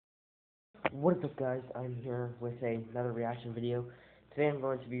What is up, guys? I'm here with another reaction video. Today I'm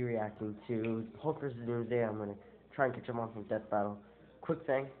going to be reacting to Hulk vs. Doomsday. I'm going to try and catch him on from Death Battle. Quick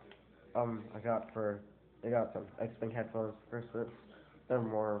thing, I got some X-Wing headphones first. They're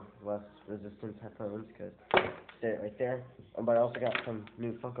more or less resistance headphones because stay right there. But I also got some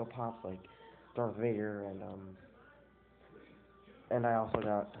new Funko Pops like Darth Vader and I also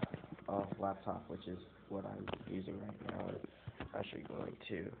got a laptop, which is what I'm using right now. I'm actually going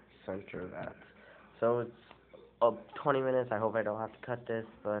to center that. So it's 20 minutes. I hope I don't have to cut this,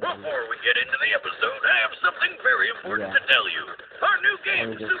 but before we get into the episode, I have something very important to tell you. Our new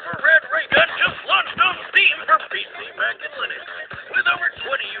game, Super Rad Ray Gun, just launched on Steam for PC, Mac, and Linux. With over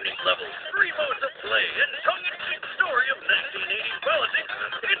 20 unique levels, 3 modes of play, and tongue-in-cheek story of 1980s politics,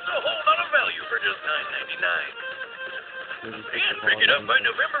 it's a whole lot of value for just $9.99. And pick it up by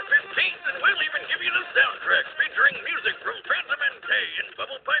November 15th, and we'll even give you the soundtrack featuring music from Transamente and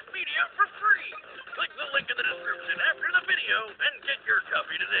Bubble Pipe Media for free. Click the link in the description after the video and get your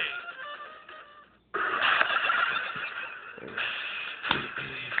copy today.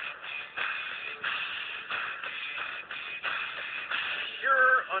 Pure,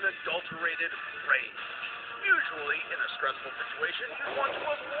 unadulterated rage. Usually, in a stressful situation, you want to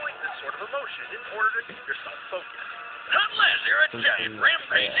avoid this sort of emotion in order to keep yourself focused. Unless you're a giant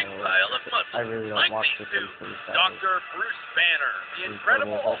rampaging pile of muscle, like these two, Dr. Bruce Banner, the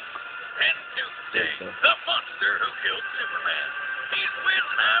Incredible Hulk, and Doomsday, the monster who killed Superman. These Wiz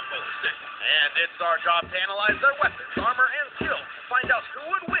and I both say. And it's our job to analyze their weapons, armor, and skills to find out who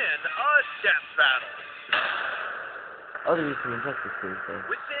would win a death battle. Oh, there used to be Justice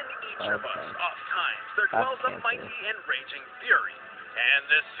League. Within each of us, oft times, there dwells a mighty and raging fury. And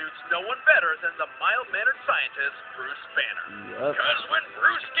this suits no one better than the mild-mannered scientist, Bruce Banner. Because when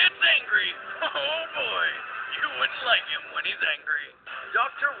Bruce gets angry, oh boy, you wouldn't like him when he's angry.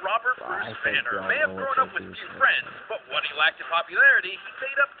 Dr. Robert Bruce Banner may have grown up with few friends, but what he lacked in popularity, he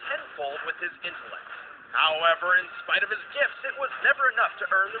made up tenfold with his intellect. However, in spite of his gifts, it was never enough to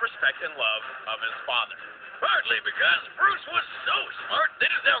earn the respect and love of his father. Partly because Bruce was so smart that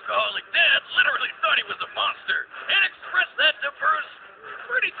his alcoholic dad literally thought he was a monster, and expressed that to Bruce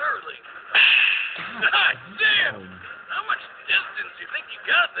pretty thoroughly. God damn! How much distance do you think you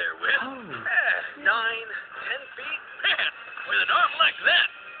got there, Wiz? 9, 10 feet? Man, with an arm like that,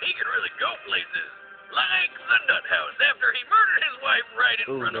 he could really go places. Like the nut house after he murdered his wife right in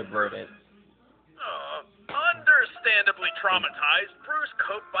front of Bruce. Understandably traumatized, Bruce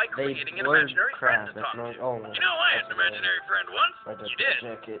coped by creating an imaginary friend to talk to. You know, I had an imaginary friend once. You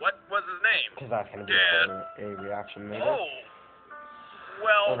did? What was his name? Because that's going to be a reaction later. Oh.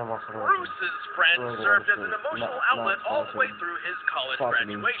 Well, Bruce's friend served as an emotional outlet all the way through his college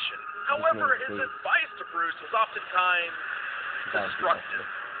graduation. However, his advice to Bruce was oftentimes destructive.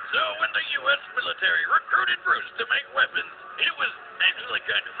 So when the U.S. military recruited Bruce to make weapons, it was actually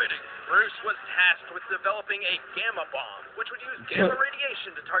kind of fitting. Bruce was tasked with developing a gamma bomb, which would use gamma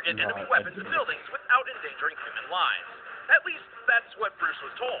radiation to target enemy weapons and buildings without endangering human lives. At least, that's what Bruce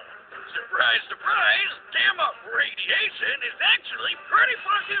was told. Surprise, surprise, gamma radiation is actually pretty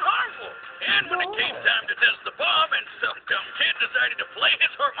fucking harmful. And when it came time to test the bomb and some dumb kid decided to play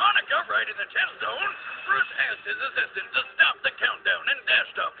his harmonica right in the test zone, Bruce asked his assistant to stop the countdown and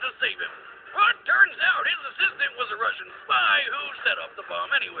dashed off to save him. But turns out his assistant was a Russian spy who set up the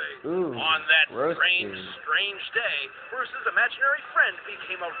bomb anyway. On that strange day, Bruce's imaginary friend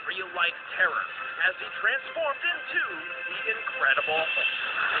became a real-life terror as he transformed into the Incredible Hulk.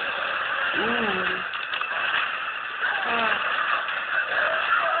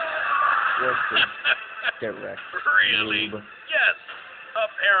 Really? Yes,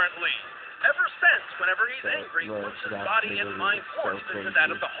 apparently. Ever since, whenever he's angry, Bruce's body and mind morphed into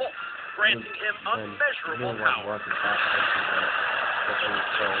that of the Hulk, granting him unmeasurable power.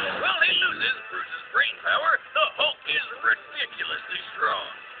 While he loses Bruce's brain power, the Hulk is ridiculously strong.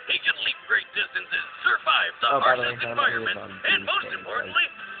 He can leap great distances, survive the harshest environment, and most importantly,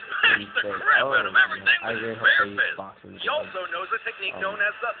 smash the crap out of everything with his bare fist. He also knows a technique known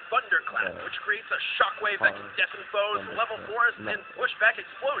as the thunderclap, which creates a shockwave that can deafen foes, level forests, and push back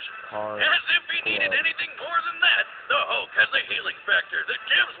explosions. As if he needed anything more than that, the Hulk has a healing factor that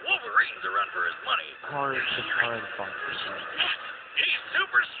gives Wolverines a run for his money. He's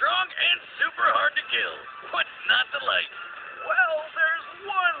super strong and super hard to kill. What's not to like? Well, there's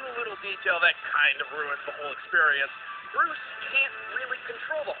one little detail that kind of ruins the whole experience. Bruce can't really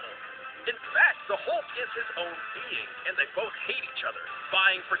control the Hulk. In fact, the Hulk is his own being, and they both hate each other,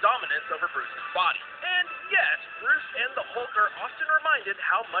 vying for dominance over Bruce's body. And yet, Bruce and the Hulk are often reminded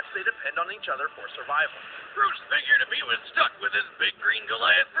how much they depend on each other for survival. Bruce figured if he was stuck with his big green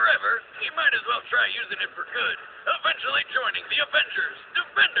Goliath forever, he might try using it for good, eventually joining the Avengers,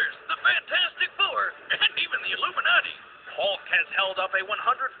 Defenders, the Fantastic Four, and even the Illuminati. Hulk has held up a 150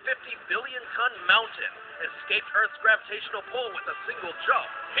 billion-ton mountain, escaped Earth's gravitational pull with a single jump,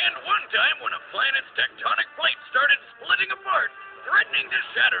 and one time when a planet's tectonic plates started splitting apart, threatening to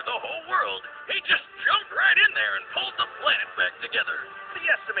shatter the whole world, he just jumped right in there and pulled the planet back together. The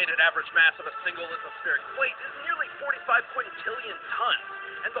estimated average mass of a single lithospheric plate is nearly 45 quintillion tons,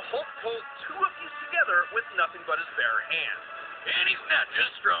 and the Hulk pulled two of these together with nothing but his bare hands. And he's not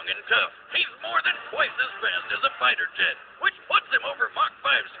just strong and tough, he's more than twice as fast as a fighter jet, which puts him over Mach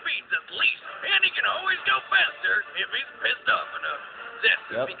 5 speeds at least, and he can always go faster if he's pissed off enough. This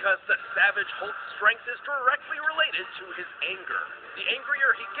is because the savage Hulk's strength is directly related to his anger. The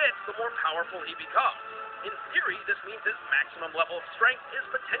angrier he gets, the more powerful he becomes. In theory, this means his maximum level of strength is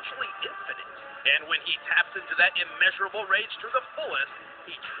potentially infinite. And when he taps into that immeasurable rage to the fullest,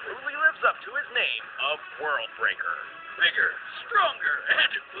 he truly lives up to his name of Worldbreaker. Bigger, stronger,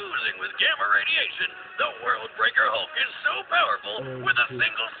 and oozing with gamma radiation, the Worldbreaker Hulk is so powerful, with a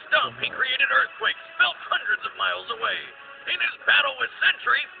single stomp he created earthquakes felt hundreds of miles away. In his battle with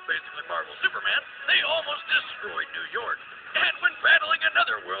Sentry, basically Marvel Superman, they almost destroyed New York. And when battling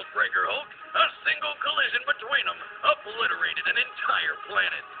another Worldbreaker Hulk, a single collision between them obliterated an entire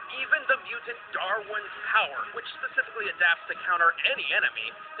planet. Even the mutant Darwin's power, which specifically adapts to counter any enemy,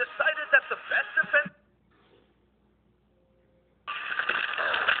 decided that the best defense...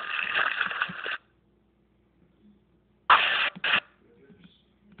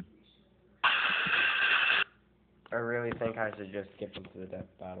 I really think I should just skip into the death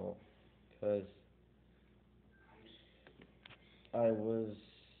battle, because I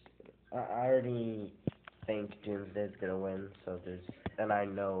already think Doomsday's gonna win, and I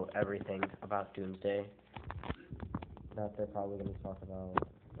know everything about Doomsday that they're probably gonna talk about,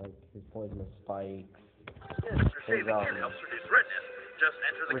 like his poisonous spikes, his helps reduce redness. Just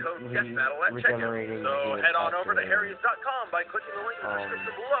enter the code DEATHBATTLE at checkout. So head on over to Harry's.com by clicking the link in the description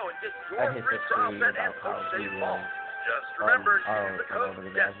below and get your free trial set and post-save ball. Just remember to use the code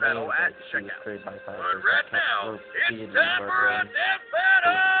DEATHBATTLE at checkout. But right now, it's time for a death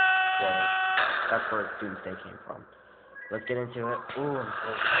battle! Well, that's where Doomsday came from. Let's get into it. Ooh, I'm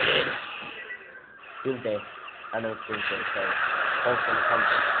so excited. Doomsday. I know it's Doomsday, so Hulk's gonna come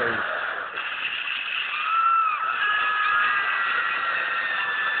to space.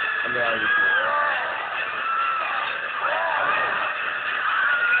 I'm already doing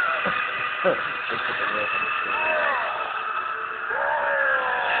it. They took a real from the screen.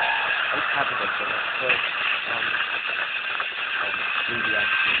 I'm happy to get it. But, movie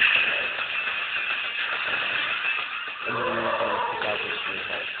action. And then we're going to 2003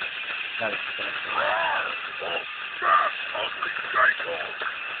 Hulk. That is correct. Ugly psycho!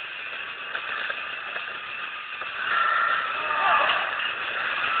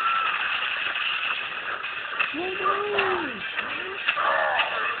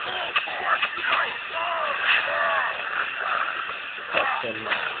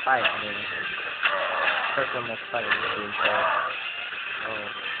 First one that's fighting the Doomsday. Oh.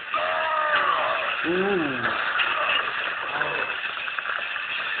 Ooh.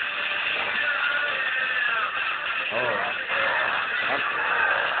 Oh.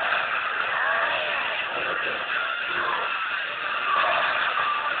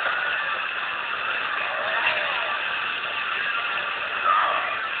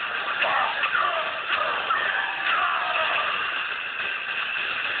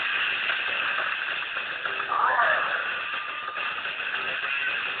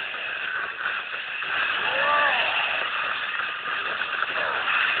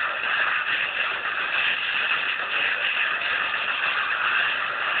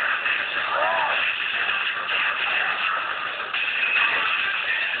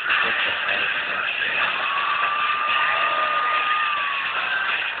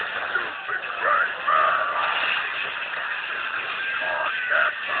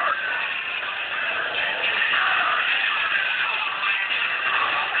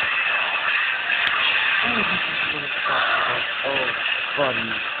 Buddy.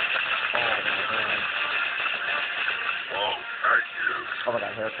 Oh my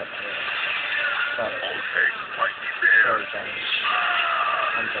god, haircut. Sorry. Sorry, guys.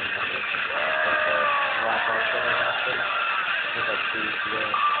 I'm done with this. Last one happened. There's like 2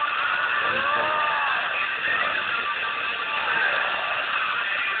 here.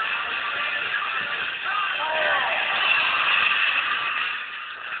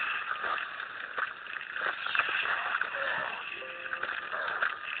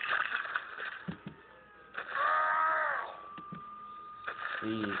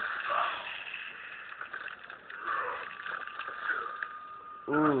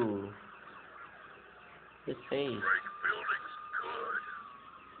 Ooh. His face. Break buildings good,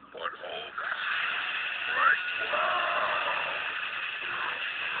 but Hulk, break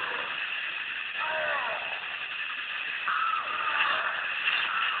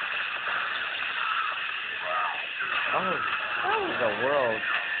Oh, oh, the world.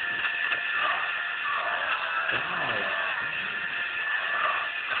 God.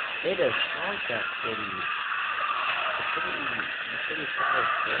 They destroyed that city. The city fire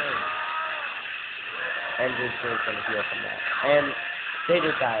destroyed. And this is gonna heal from that. And they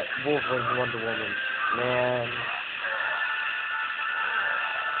did that. Wolverine, Wonder Woman. Man.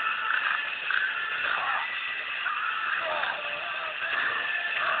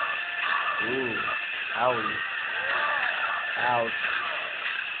 Ooh. Owie. Ouch.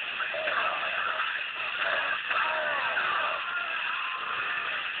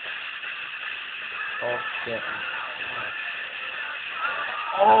 Oh, shit.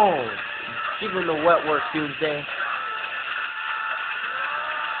 Oh! Give him the wet work, Doomsday.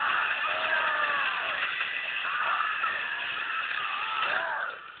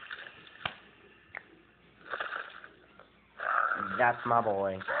 That's my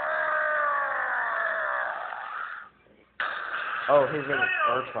boy. Oh, his name is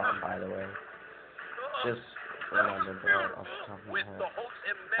Ultron, by the way. Just remembered that off the top of my With head. the Hulk's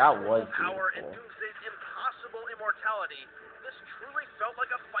That was immeasurable power and beautiful. Doomsday's impossible immortality, this truly felt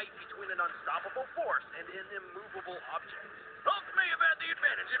like a fight between an unstoppable force and an immovable object. Hulk may have had the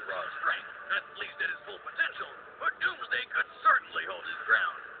advantage in raw strength, at least at his full potential, but Doomsday could certainly hold his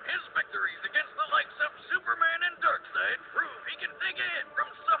ground. His victories against the likes of Superman and Darkseid prove he can take a hit from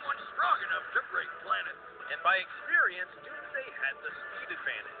someone strong enough to break planets. And by experience, Doomsday had the speed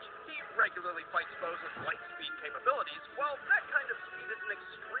advantage. He regularly fights foes with light speed capabilities, while that kind of speed is an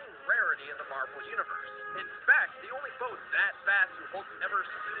extreme rarity in the Marvel Universe. In fact, the only foe that fast who Hulk ever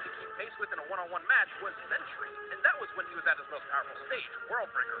succeeded to keep pace with in a one-on-one match was Sentry, and that was when he was at his most powerful stage,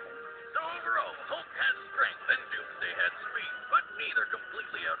 Worldbreaker Hulk. So overall, Hulk has strength and Doomsday has speed, but neither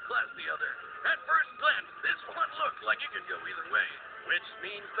completely outclassed the other. At first glance, this one looked like it could go either way, which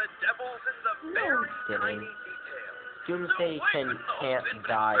means the devil's in the very tiny details. Doomsday can't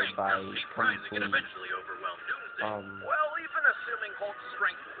die by complete, Well, even assuming Hulk's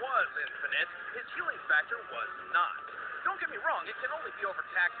strength was infinite, his healing factor was not. Don't get me wrong, it can only be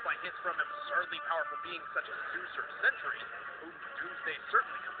overtaxed by hits from absurdly powerful beings such as Zeus or Sentry, who Doomsday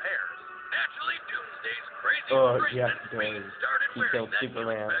certainly compares. Naturally, Doomsday's crazy strength and speed started he wearing killed that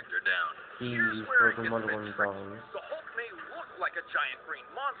Superman. healing factor down. He Here's where it broke gets Wonder a bit Woman's tricky. arms. The Hulk may look like a giant green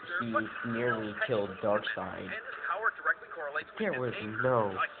monster, He but nearly killed Darkseid. and his power directly correlates with There his was anger.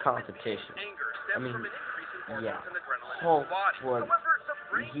 no A human competition. being's anger I stems mean, from an increase in hormones yeah, and adrenaline in Hulk his body. was, However, the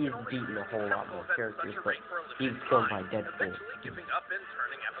brain he's can only beaten a produce whole lot chemicals more at characters, such a but rate for a he's limited killed time, by Deadpool eventually giving up and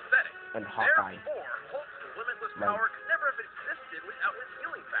turning apathetic. and Hawkeye. Therefore, Hulk's limitless Like, power could never have existed without his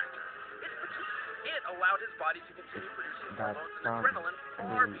healing factor. It's the key. It allowed his body to continue producing That's hormones and not, adrenaline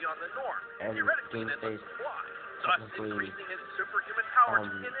far beyond the norm, and theoretically an endless Doomsday's supply, thus technically, increasing his superhuman power to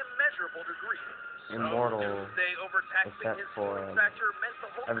um, an immeasurable degree. immortal, Doomsday overtaxing except his for, healing factor meant the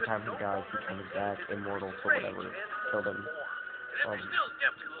Hulk every could time he no dies, he longer comes maintain back, his immortal increasing for rage whatever and killed him. form. And if you're still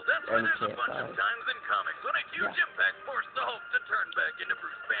skeptical, that's why and there's a can't bunch of die. times in comics when a huge Yeah. impact forced the Hulk to turn back into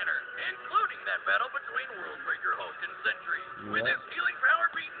Bruce Banner, including that battle between Worldbreaker Hulk and Sentry. With Yep. his healing power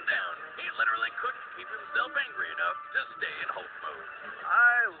beaten down, he literally couldn't keep himself angry enough to stay in Hulk mode.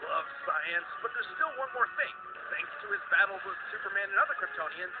 I love science, but there's still one more thing. Thanks to his battles with Superman and other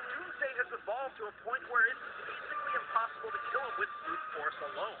Kryptonians, Doomsday has evolved to a point where it's basically impossible to kill him with brute force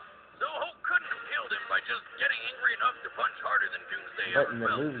alone. So Hulk couldn't have killed him by just getting angry enough to punch harder than Doomsday But ever in the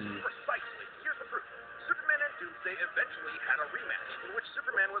felt. movie, Precisely. Here's the proof. Superman and Doomsday eventually had a rematch, in which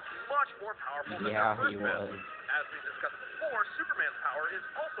Superman was much more powerful than yeah, their he first battle. was. As we discussed before, Superman's power is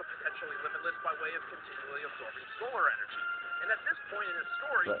also potentially limitless by way of continually absorbing solar energy. And at this point in his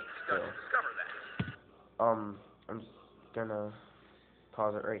story, But he's begun to still. discover that. I'm just gonna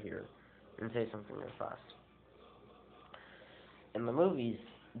pause it right here and say something real fast. In the movies,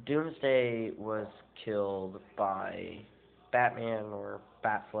 Doomsday was killed by Batman or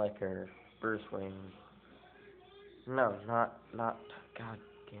Batfleck or Bruce Wayne. No, not, God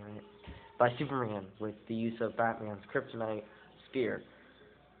damn it. By Superman with the use of Batman's kryptonite spear.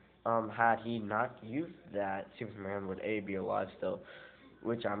 Had he not used that, Superman would be alive still,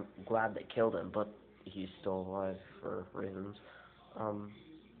 which I'm glad they killed him, but he's still alive for reasons.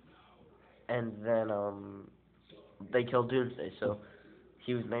 And then, they killed Doomsday, so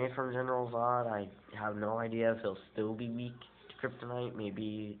he was made from General Zod. I have no idea if he'll still be weak to kryptonite,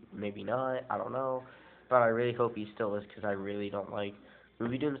 maybe not, I don't know. But I really hope he still is, because I really don't like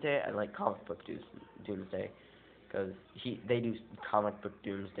movie Doomsday. I like comic book Doomsday because they do comic book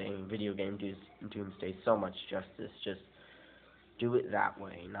Doomsday and video game Doomsday so much justice. Just do it that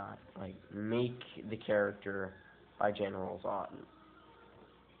way, not like make the character by General Zod,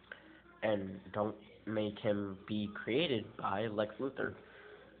 and don't make him be created by Lex Luthor.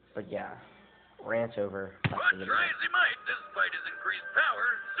 But yeah, rant over. But try as he might, despite his increased power,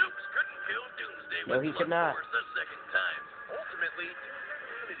 Soups couldn't kill Doomsday No, he could not. Force a second time. Ultimately,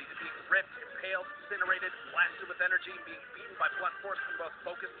 Doomsday to being ripped, impaled, incinerated, blasted with energy, and being beaten by blunt force from both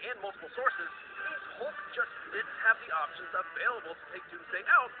focus and multiple sources, means Hulk just didn't have the options available to take Doomsday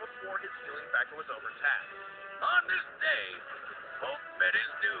out before his healing factor was overtaxed. On this day, Hulk met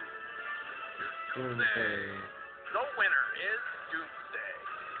his doom. Doomsday. The winner is Doomsday.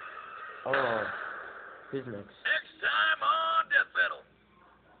 Oh, who's next? Next time on Death Battle.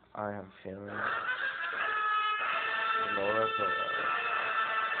 I have a feeling Laura Zora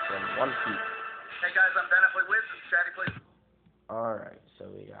from One Piece. Hey guys, I'm Bennett. Play Wiz. Chatty, please. Alright, so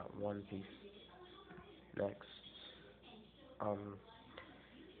we got One Piece next.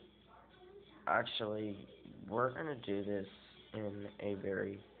 Actually, we're gonna do this in a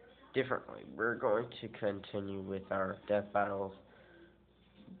very different way. We're going to continue with our death battles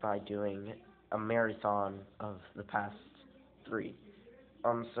by doing a marathon of the past 3.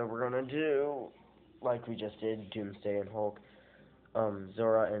 So we're gonna do, like we just did, Doomsday and Hulk,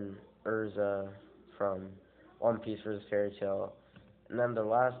 Zora and Urza from One Piece vs. Fairy Tail, and then the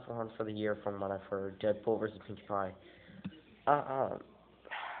last one for the year from what I've heard, Deadpool vs. Pinkie Pie.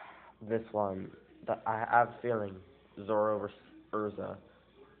 This one, I have a feeling Zora vs. Urza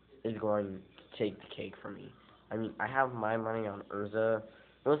is going to take the cake for me. I mean, I have my money on Urza,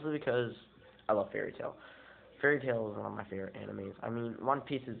 mostly because I love Fairy Tail. Fairy Tail is one of my favorite animes. I mean, One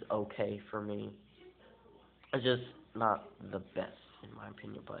Piece is okay for me. It's just not the best, in my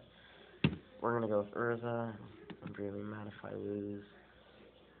opinion, but we're going to go with Urza. I'm really mad if I lose.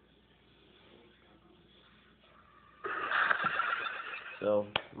 So,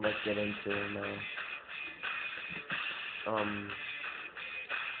 let's get into it now.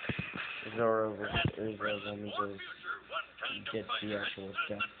 Zora vs. Urza, let me just get the actual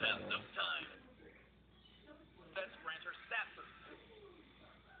death battle.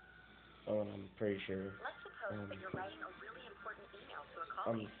 Oh, and I'm pretty sure. Let's suppose that you're writing a really important email to a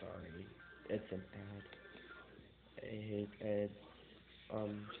colleague. I'm sorry. It's an ad. I hate ads.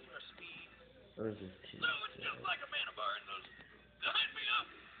 Urza's too. So it's just like a mana bar in those. Sign me up.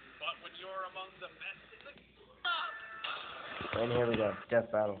 But when you're among the best in the And here we go. Death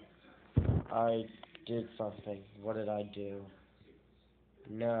battle. I did something. What did I do?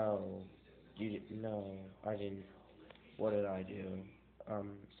 No. No, I didn't. What did I do?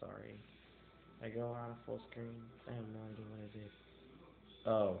 Sorry. I go out of full screen. I have no idea what I did.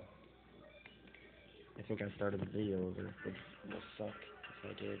 Oh. I think I started the video over, which will suck if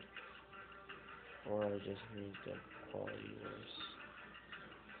I did. Or I just need the quality worse.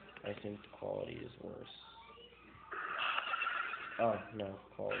 I think the quality is worse. Oh, no,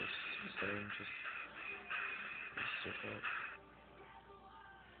 quality's the same, just different.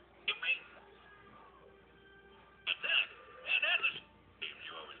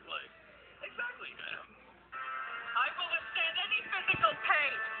 I will withstand any physical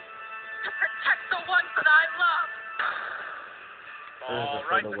pain to protect the ones that I love. All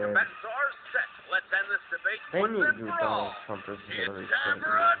right, the combatants are set. Let's end this debate They once need to and do for all. Donald Trump versus Hillary It's time Clinton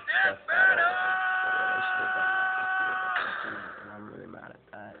for a death battle! And I'm really mad at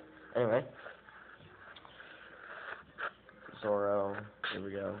that. Anyway. Zoro, here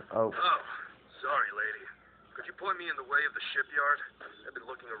we go. Oh. Oh, sorry, lady. Could you point me in the way of the shipyard? I've been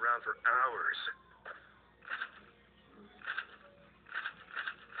looking around for hours.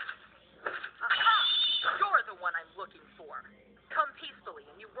 Aha! You're the one I'm looking for. Come peacefully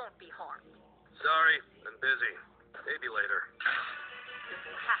and you won't be harmed. Sorry, I'm busy. Maybe later. You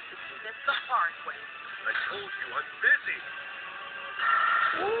will have to do this the hard way. I told you I'm busy.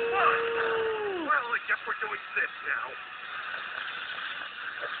 Well, I guess we're doing this now.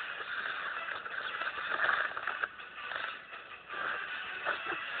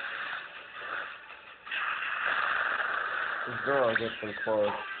 If Zoro gets them close,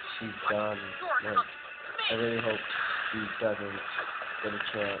 she's done. Like, I really hope he doesn't get a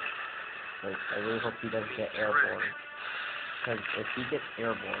chance. Like, I really hope he doesn't get airborne. Because if he gets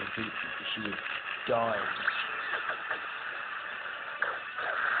airborne, she is done.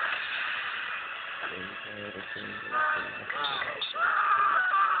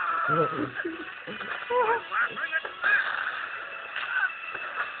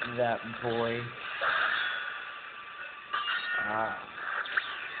 That boy. Ah.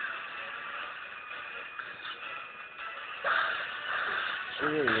 She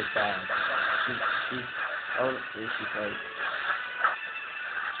really is bad. She's honestly, she's like,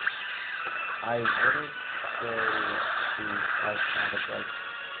 I wouldn't say she has kind of like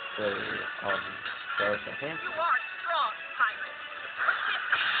the, social hand. You are strong, pirate. But this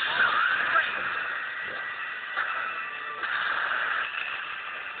is all strength.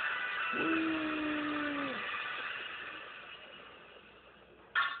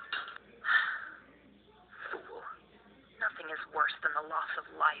 Fool. Nothing is worse than the loss of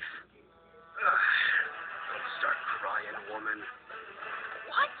life. Don't start crying, woman.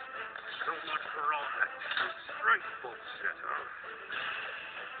 What? So much for all that strength bullshit, huh?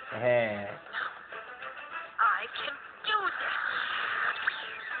 Hey. I can do this.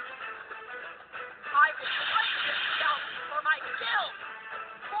 I will fight this self for my skills,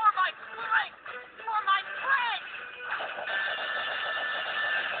 for my strength, for my friends.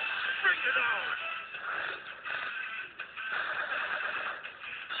 Bring it on!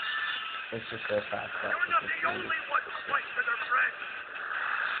 It's just so fast. You're not the only one who fights for their friends!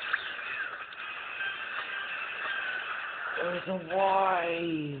 There's a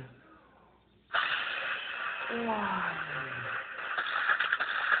why. Why?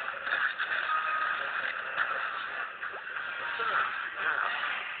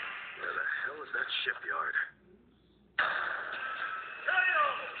 Where the hell is that shipyard?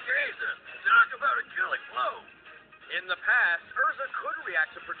 Jesus! Talk about a killing blow! In the past, Urza could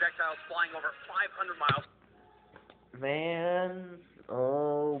react to projectiles flying over 500 miles. Man,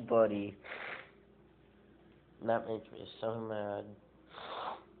 oh buddy. That makes me so mad.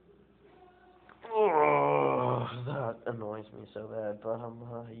 Oh, that annoys me so bad. But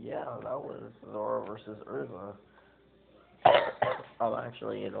yeah, that was Zora versus Urza. I'm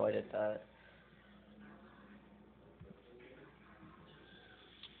actually annoyed at that.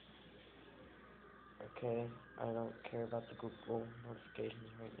 Okay, I don't care about the Google notifications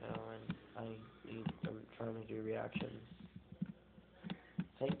right now, and I'm trying to do reactions.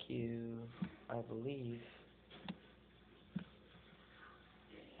 Thank you, I believe.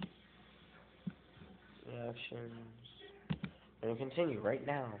 Reactions. And continue right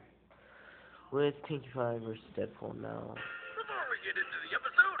now with Pinkie Pie versus Deadpool now. Before we get into the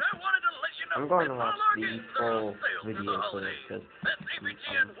episode, I wanted to let you know I'm going to that watch Hallmark the is full on sale for the video for holidays. this because That's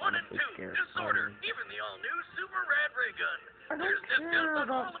ABTN 1 and 2, scared. Disorder, even the all-new Super Rad Ray Gun. I don't care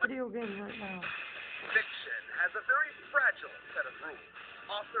about video games right now. Fiction has a very fragile set of rules.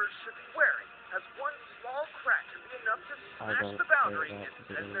 Authors should be wary, as one small crack can be enough to smash the boundary and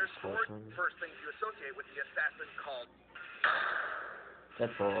send their sword first things you associate with the assassin called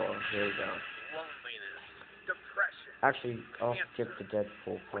Deadpool, here we go. loneliness, depression. Actually, I'll skip the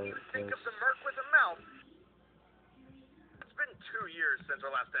Deadpool When part. you think of the merc with a mouth, it's been 2 years since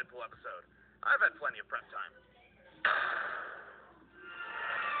our last Deadpool episode. I've had plenty of prep time.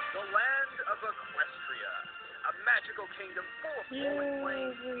 The land of Equestria, a magical kingdom full of flowing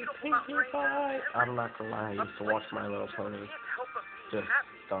plains, beautiful mountain ranges. I'm not gonna lie, I used to watch My Little Pony. Can't help but be Just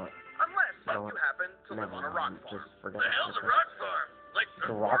happy, thought, unless you know you happen to live never on a rock mind, farm. just forget The hell's a rock farm? Like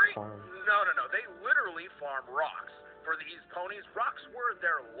the rock quarry? farm. No. They literally farm rocks. For these ponies, rocks were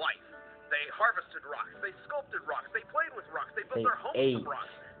their life. They harvested rocks. They sculpted rocks. They played with rocks. They built They their homes ate. from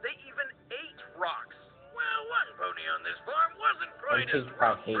rocks. They even ate rocks. Well, one pony on this farm wasn't quite I as think I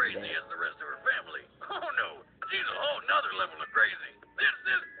rock hated crazy it. as the rest of her family. Oh no, she's a whole nother level of crazy. This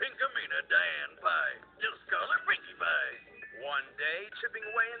is Pinkamena Diane Pie. Just call her Pinkie Pie. One day, chipping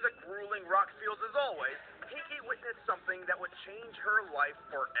away in the grueling rock fields as always, Pinkie witnessed something that would change her life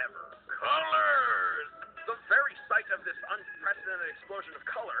forever. Colors! The very sight of this unprecedented explosion of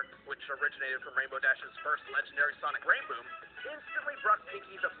color, which originated from Rainbow Dash's first legendary Sonic Rainboom, instantly brought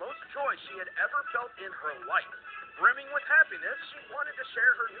Pinkie the most joy she had ever felt in her life. Brimming with happiness, she wanted to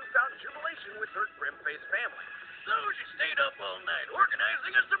share her newfound jubilation with her grim-faced family. So she stayed up all night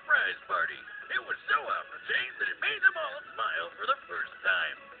organizing a surprise party. It was so off the chain that it made them all smile for the first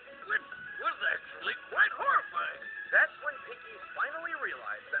time, which was actually quite horrifying. That's when Pinkie finally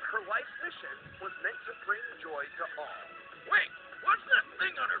realized that her life's mission was meant to bring joy to all. Wait, what's that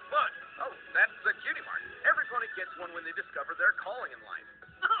thing on her butt? Oh, that's the cutie mark. Every pony gets one when they discover their calling in life.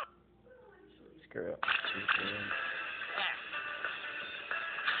 Screw it.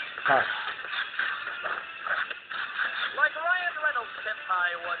 Huh. Like Ryan Reynolds Senpai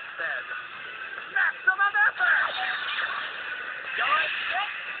once said, that's